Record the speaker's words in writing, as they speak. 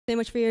so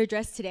much for your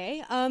address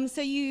today.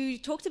 So you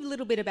talked a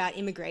little bit about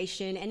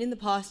immigration, and in the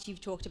past you've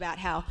talked about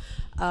how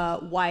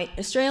white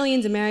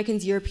Australians,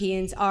 Americans,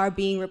 Europeans are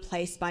being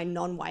replaced by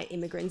non-white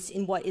immigrants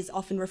in what is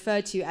often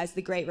referred to as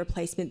the Great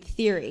Replacement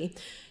Theory.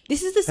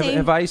 This is the same...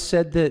 Have I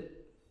said that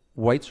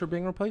whites are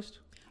being replaced?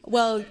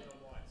 Well...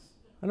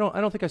 I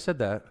don't think I said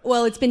that.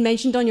 Well, it's been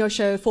mentioned on your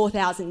show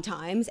 4,000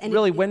 times. And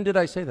really, when did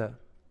I say that?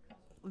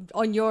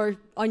 On your show.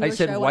 I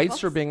said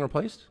whites are being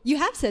replaced? You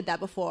have said that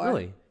before.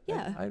 Really?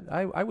 Yeah.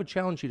 I would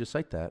challenge you to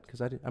cite that,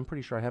 because I'm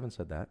pretty sure I haven't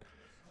said that.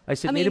 I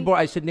said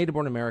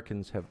native-born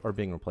Americans are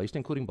being replaced,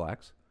 including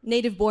blacks.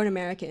 Native-born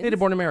Americans.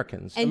 Native-born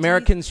Americans. And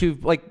Americans who,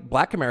 like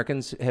black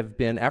Americans, have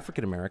been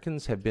African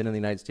Americans, have been in the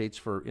United States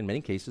for, in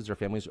many cases, their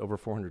families over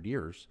 400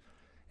 years.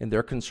 And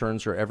their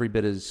concerns are every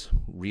bit as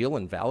real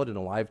and valid and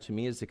alive to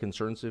me as the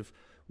concerns of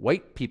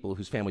white people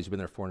whose families have been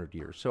there 400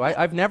 years. So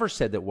I've never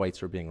said that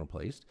whites are being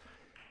replaced.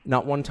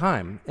 Not one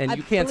time. And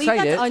you can't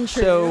cite it.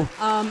 Untrue.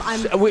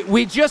 So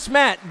we just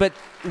met, but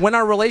when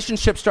our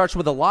relationship starts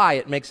with a lie,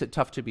 it makes it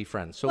tough to be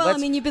friends. So well,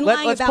 you've been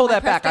lying let's about pull my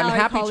that back. I'm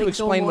happy to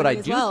explain what I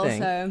do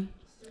think. So.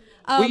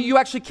 Well, you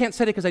actually can't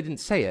say it because I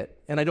didn't say it,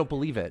 and I don't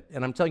believe it.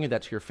 And I'm telling you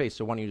that to your face,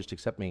 so why don't you just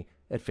accept me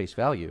at face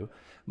value?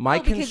 My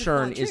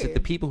concern is that the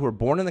people who are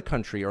born in the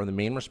country are the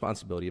main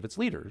responsibility of its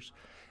leaders.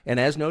 And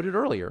as noted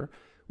earlier,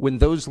 when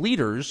those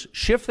leaders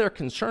shift their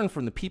concern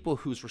from the people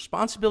whose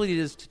responsibility it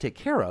is to take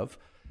care of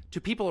to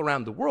people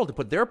around the world to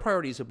put their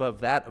priorities above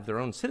that of their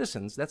own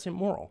citizens, that's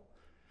immoral.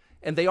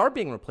 And they are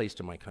being replaced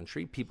in my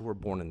country, people who were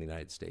born in the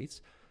United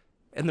States.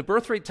 And the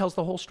birth rate tells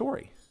the whole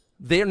story.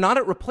 They are not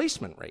at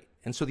replacement rate.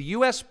 And so the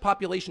US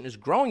population is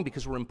growing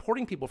because we're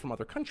importing people from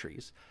other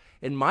countries.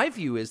 And my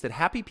view is that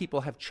happy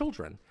people have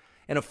children,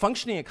 and a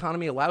functioning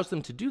economy allows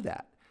them to do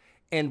that.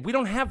 And we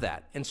don't have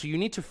that. And so you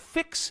need to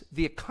fix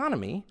the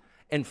economy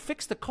and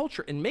fix the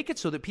culture and make it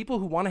so that people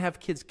who want to have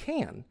kids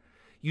can.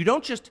 You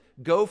don't just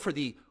go for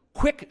the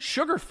quick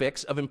sugar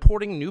fix of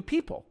importing new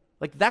people.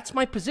 Like, that's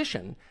my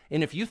position.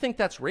 And if you think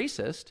that's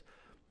racist,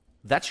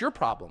 that's your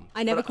problem.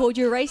 I never called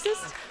you a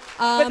racist.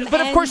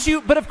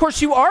 But of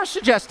course you are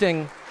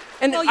suggesting,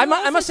 and well,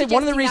 I must say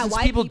one of the reasons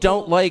people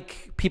don't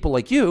like people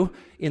like you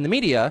in the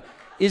media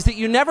is that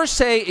you never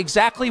say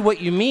exactly what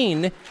you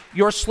mean.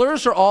 Your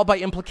slurs are all by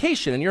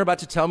implication, and you're about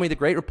to tell me the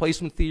Great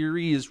Replacement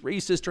Theory is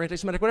racist or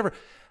anti-Semitic, whatever.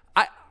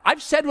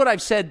 I've said what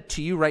I've said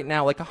to you right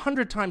now like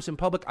 100 times in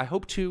public. I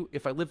hope to,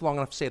 if I live long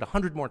enough, say it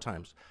 100 more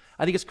times.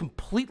 I think it's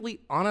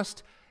completely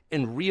honest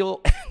and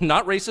real,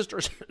 not racist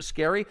or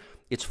scary.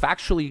 It's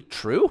factually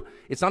true.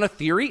 It's not a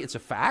theory, it's a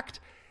fact.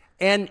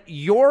 And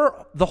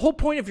the whole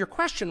point of your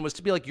question was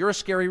to be like, you're a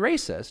scary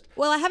racist.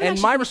 Well, I haven't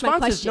And my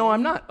response is, no,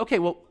 I'm not. Okay,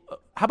 well,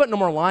 how about no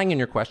more lying in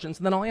your questions,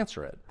 and then I'll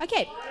answer it.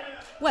 Okay,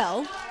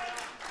 well,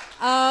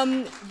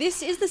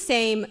 this is the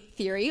same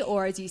theory,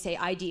 or as you say,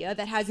 idea,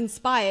 that has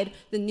inspired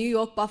the New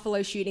York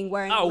Buffalo shooting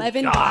wherein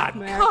 11 black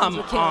Americans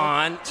were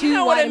killed.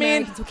 Two white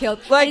Americans were killed.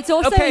 Like, and it's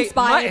also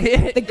inspired...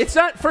 it's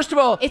not, first of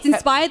all... It's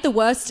inspired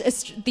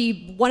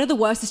one of the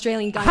worst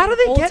Australian guns of all time. How do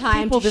they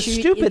get people this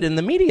stupid in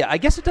the media? I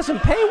guess it doesn't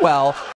pay well.